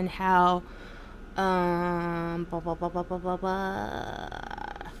iconoclast and how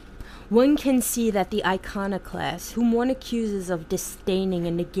one can see that the iconoclasts, whom one accuses of disdaining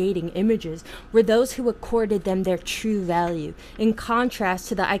and negating images, were those who accorded them their true value, in contrast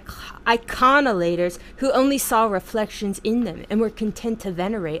to the iconolators who only saw reflections in them and were content to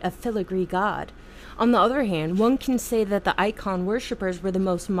venerate a filigree god. On the other hand, one can say that the icon worshippers were the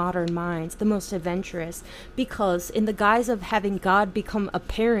most modern minds, the most adventurous, because in the guise of having God become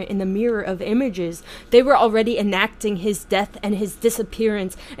apparent in the mirror of images, they were already enacting his death and his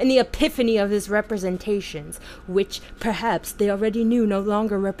disappearance and the epiphany of his representations, which perhaps they already knew no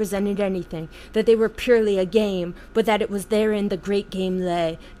longer represented anything, that they were purely a game, but that it was therein the great game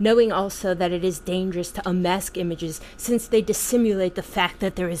lay, knowing also that it is dangerous to unmask images, since they dissimulate the fact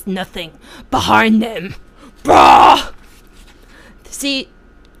that there is nothing behind them. Bruh! See,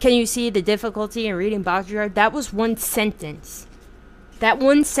 can you see the difficulty in reading Baudrillard? That was one sentence. That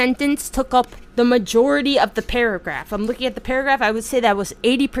one sentence took up the majority of the paragraph. I'm looking at the paragraph. I would say that was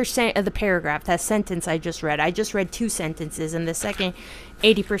 80% of the paragraph, that sentence I just read. I just read 2 sentences, and the second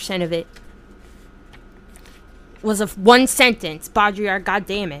 80% of it was of one sentence. Baudrillard,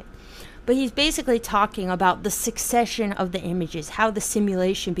 goddammit. But he's basically talking about the succession of the images, how the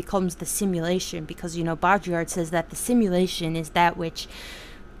simulation becomes the simulation, because, you know, Baudrillard says that the simulation is that which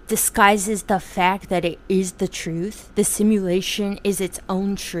disguises the fact that it is the truth. The simulation is its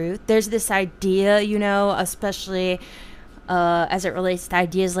own truth. There's this idea, you know, especially as it relates to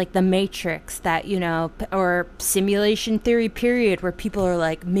ideas like the Matrix, that, you know, or simulation theory period, where people are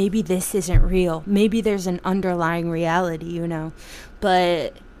like, maybe this isn't real, maybe there's an underlying reality, you know.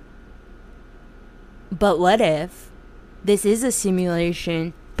 But what if this is a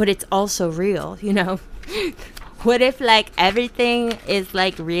simulation, but it's also real, you know? What if, like, everything is,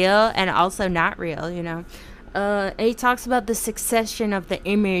 like, real and also not real, you know? And he talks about the succession of the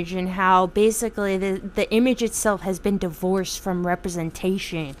image and how basically the image itself has been divorced from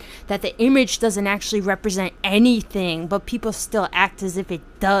representation. That the image doesn't actually represent anything, but people still act as if it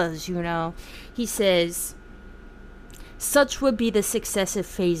does, you know? He says, such would be the successive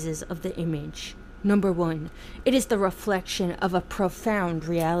phases of the image. Number 1, it is the reflection of a profound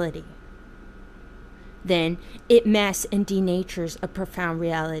reality. Then it masks and denatures a profound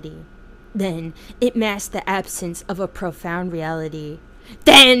reality. Then it masks the absence of a profound reality.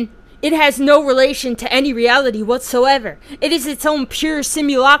 Then it has no relation to any reality whatsoever. It is its own pure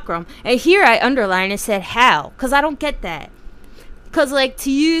simulacrum. And here I underline and said how, because I don't get that. Because, like,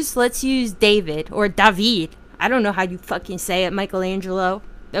 let's use David or David. I don't know how you fucking say it, Michelangelo.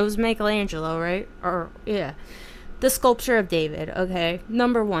 That was Michelangelo, right? Or, yeah. The sculpture of David, okay.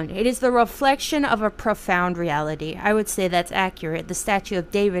 Number 1, it is the reflection of a profound reality. I would say that's accurate. The statue of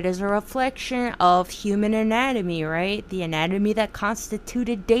David is a reflection of human anatomy, right? The anatomy that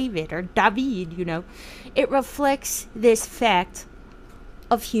constituted David, or David, you know. It reflects this fact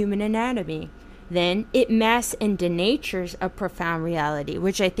of human anatomy. Then it masks and denatures a profound reality,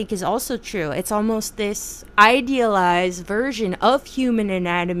 which I think is also true. It's almost this idealized version of human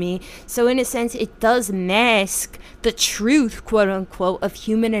anatomy. So in a sense, it does mask the truth, quote unquote, of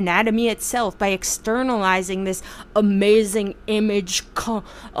human anatomy itself by externalizing this amazing image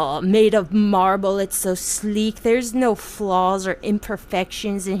made of marble. It's so sleek. There's no flaws or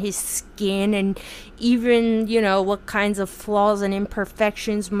imperfections in his skin, and even, you know, what kinds of flaws and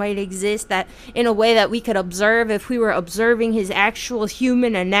imperfections might exist that in a way that we could observe if we were observing his actual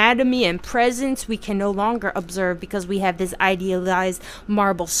human anatomy and presence, we can no longer observe because we have this idealized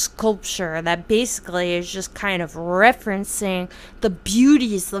marble sculpture that basically is just kind of referencing the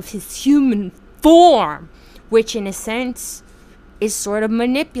beauties of his human form, which in a sense is sort of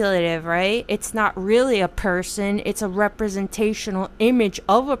manipulative, right? It's not really a person, it's a representational image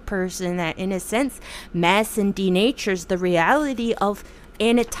of a person that in a sense masks and denatures the reality of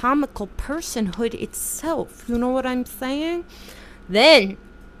anatomical personhood itself. You know what I'm saying? Then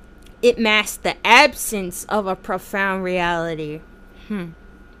it masks the absence of a profound reality.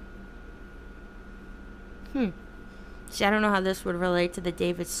 See, I don't know how this would relate to the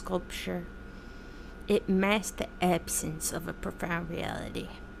David sculpture. It masks the absence of a profound reality.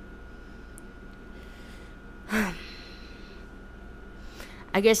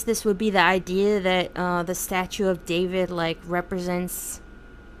 I guess this would be the idea that the statue of David, like, represents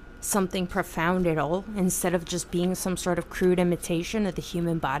something profound at all, instead of just being some sort of crude imitation of the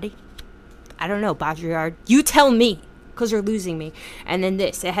human body. I don't know, Baudrillard. You tell me, because you're losing me. And then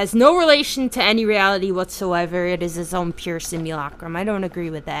this, it has no relation to any reality whatsoever. It is its own pure simulacrum. I don't agree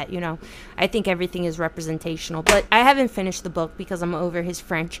with that, you know. I think everything is representational. But I haven't finished the book because I'm over his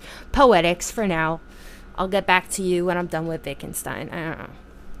French poetics for now. I'll get back to you when I'm done with Wittgenstein. I don't know.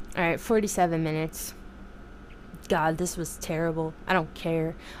 Alright, 47 minutes. God, this was terrible. I don't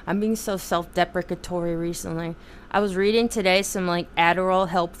care. I'm being so self-deprecatory recently. I was reading today some, like, Adderall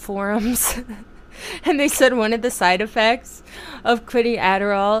help forums. And they said one of the side effects of quitting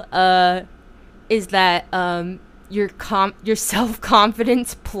Adderall is that your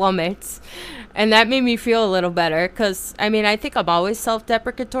self-confidence plummets. And that made me feel a little better. Because, I mean, I think I'm always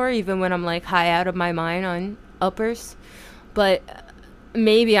self-deprecatory, even when I'm, like, high out of my mind on uppers. But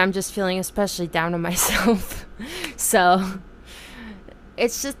maybe I'm just feeling especially down on myself. So,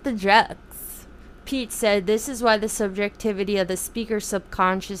 it's just the drugs. Pete said, this is why the subjectivity of the speaker's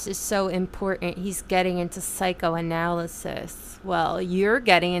subconscious is so important. He's getting into psychoanalysis. Well, you're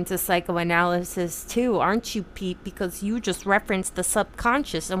getting into psychoanalysis too, aren't you, Pete? Because you just referenced the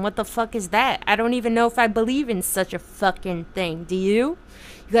subconscious. And what the fuck is that? I don't even know if I believe in such a fucking thing. Do you?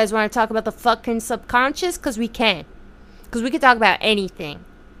 You guys want to talk about the fucking subconscious? Because we can. Because we can talk about anything.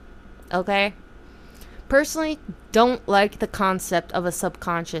 Okay? Personally, don't like the concept of a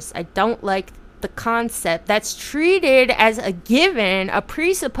subconscious. I don't like the concept that's treated as a given, a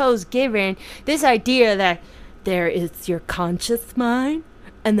presupposed given, this idea that there is your conscious mind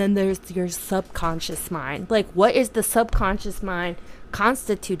and then there's your subconscious mind. Like, what is the subconscious mind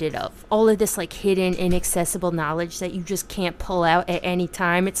constituted of. All of this like hidden, inaccessible knowledge that you just can't pull out at any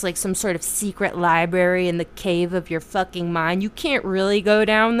time. It's like some sort of secret library in the cave of your fucking mind. You can't really go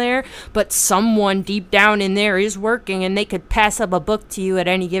down there, but someone deep down in there is working, and they could pass up a book to you at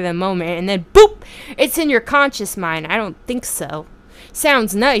any given moment, and then boop, it's in your conscious mind. I don't think so.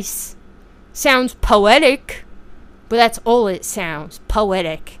 Sounds nice. Sounds poetic. But that's all it sounds.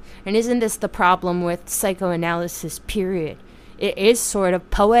 Poetic. And isn't this the problem with psychoanalysis, period? It is sort of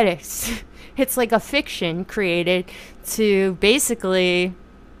poetic. It's like a fiction created to basically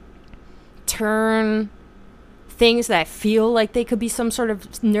turn things that feel like they could be some sort of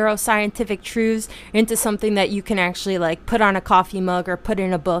neuroscientific truths into something that you can actually like put on a coffee mug or put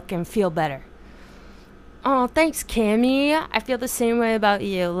in a book and feel better. Oh, thanks, Cammy. I feel the same way about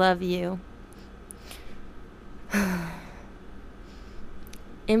you. Love you.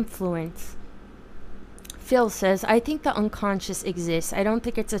 Influence. Phil says, I think the unconscious exists. I don't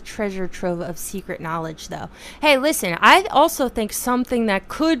think it's a treasure trove of secret knowledge, though. Hey, listen, I also think something that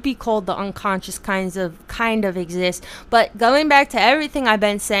could be called the unconscious kind of exists. But going back to everything I've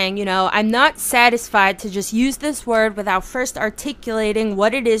been saying, you know, I'm not satisfied to just use this word without first articulating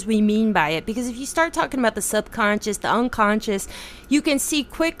what it is we mean by it. Because if you start talking about the subconscious, the unconscious, you can see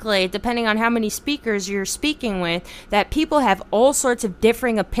quickly, depending on how many speakers you're speaking with, that people have all sorts of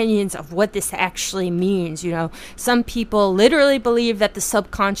differing opinions of what this actually means. You know, some people literally believe that the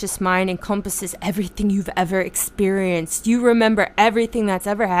subconscious mind encompasses everything you've ever experienced. You remember everything that's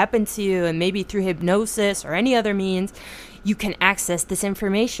ever happened to you, and maybe through hypnosis or any other means, you can access this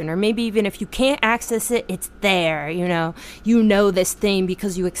information. Or maybe even if you can't access it, it's there. You know this thing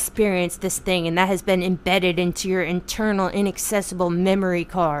because you experienced this thing, and that has been embedded into your internal inaccessible memory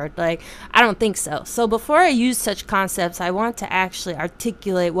card. Like, I don't think so. So before I use such concepts, I want to actually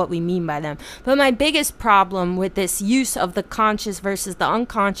articulate what we mean by them. But my biggest problem with this use of the conscious versus the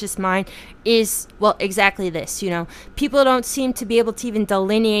unconscious mind is, well, exactly this. You know, people don't seem to be able to even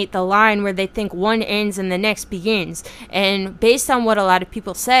delineate the line where they think one ends and the next begins. And based on what a lot of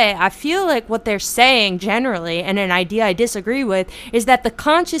people say, I feel like what they're saying generally, and an idea I disagree with, is that the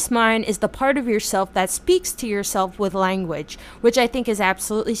conscious mind is the part of yourself that speaks to yourself with language, which I think is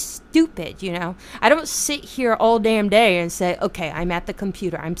absolutely stupid. You know, I don't sit here all damn day and say, okay, I'm at the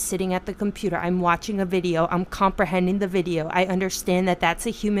computer, I'm sitting at the computer, I'm watching a video, I'm comprehending the video, I understand that that's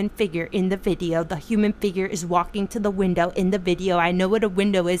a human figure in the video, the human figure is walking to the window in the video, I know what a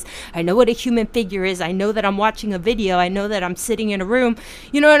window is, I know what a human figure is, I know that I'm watching a video, I know that I'm sitting in a room,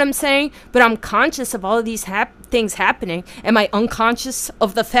 you know what I'm saying? But I'm conscious of all of these things happening. Am I unconscious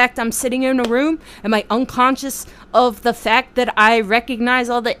of the fact I'm sitting in a room? Am I unconscious of the fact that I recognize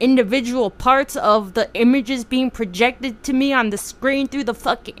all the individual parts of the images being projected to me on the screen through the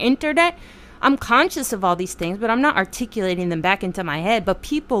fucking internet? I'm conscious of all these things, but I'm not articulating them back into my head. But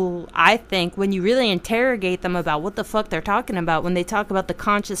people, I think, when you really interrogate them about what the fuck they're talking about, when they talk about the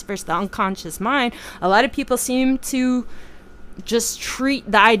conscious versus the unconscious mind, a lot of people seem to just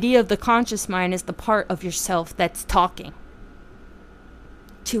treat the idea of the conscious mind as the part of yourself that's talking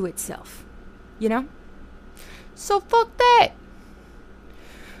to itself, you know? So fuck that.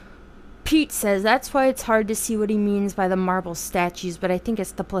 Pete says, that's why it's hard to see what he means by the marble statues, but I think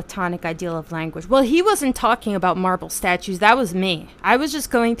it's the Platonic ideal of language. Well, he wasn't talking about marble statues. That was me. I was just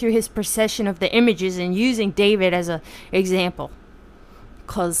going through his procession of the images and using David as an example.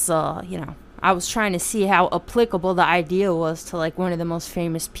 Because, you know, I was trying to see how applicable the idea was to, like, one of the most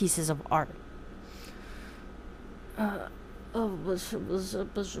famous pieces of art.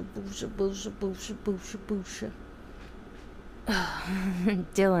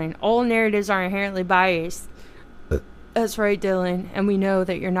 Dylan, all narratives are inherently biased. That's right, Dylan, and we know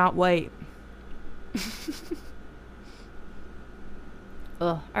that you're not white.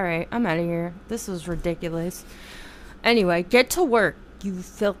 Alright, I'm out of here. This was ridiculous. Anyway, get to work, you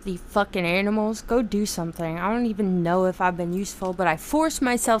filthy fucking animals. Go do something. I don't even know if I've been useful, but I forced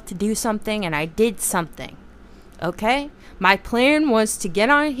myself to do something, and I did something. Okay? My plan was to get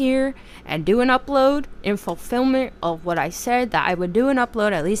on here and do an upload in fulfillment of what I said that I would do an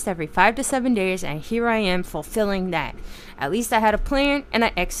upload at least every 5 to 7 days, and here I am fulfilling that. At least I had a plan and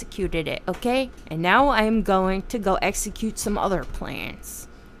I executed it, okay? And now I am going to go execute some other plans.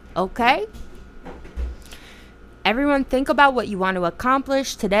 Okay? Everyone think about what you want to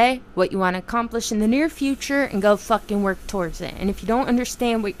accomplish today, what you want to accomplish in the near future, and go fucking work towards it. And if you don't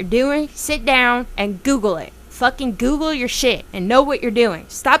understand what you're doing, sit down and Google it. Fucking Google your shit and know what you're doing.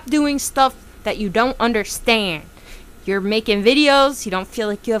 Stop doing stuff that you don't understand. You're making videos, you don't feel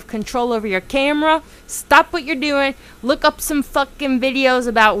like you have control over your camera. Stop what you're doing. Look up some fucking videos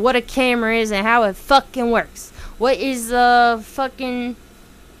about what a camera is and how it fucking works. What is fucking...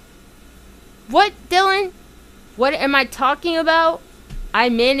 What, Dylan? What am I talking about? I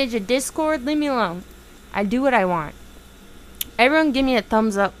manage a Discord? Leave me alone. I do what I want. Everyone give me a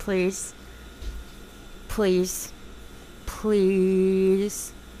thumbs up, please. Please.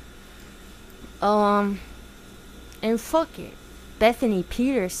 Please. And fuck it. Bethany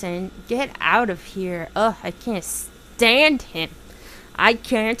Peterson, get out of here. Ugh, I can't stand him. I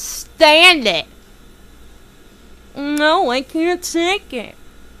can't stand it. No, I can't take it.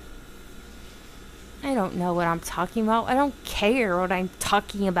 I don't know what I'm talking about. I don't care what I'm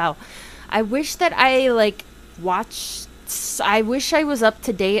talking about. I wish that I, like, watched... I wish I was up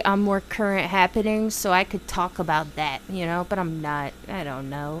to date on more current happenings so I could talk about that, you know? But I'm not. I don't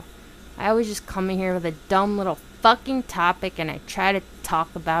know. I always just come in here with a dumb little fucking topic and I try to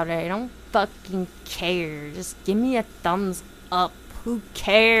talk about it. I don't fucking care. Just give me a thumbs up. Who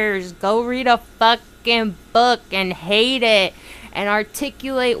cares? Go read a fucking book and hate it. And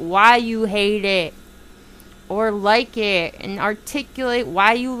articulate why you hate it. Or like it. And articulate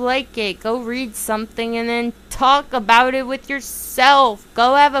why you like it. Go read something and then talk about it with yourself.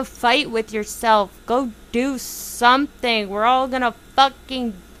 Go have a fight with yourself. Go do something. We're all gonna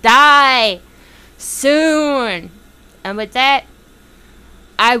fucking die soon. And with that,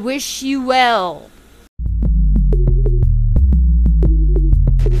 I wish you well.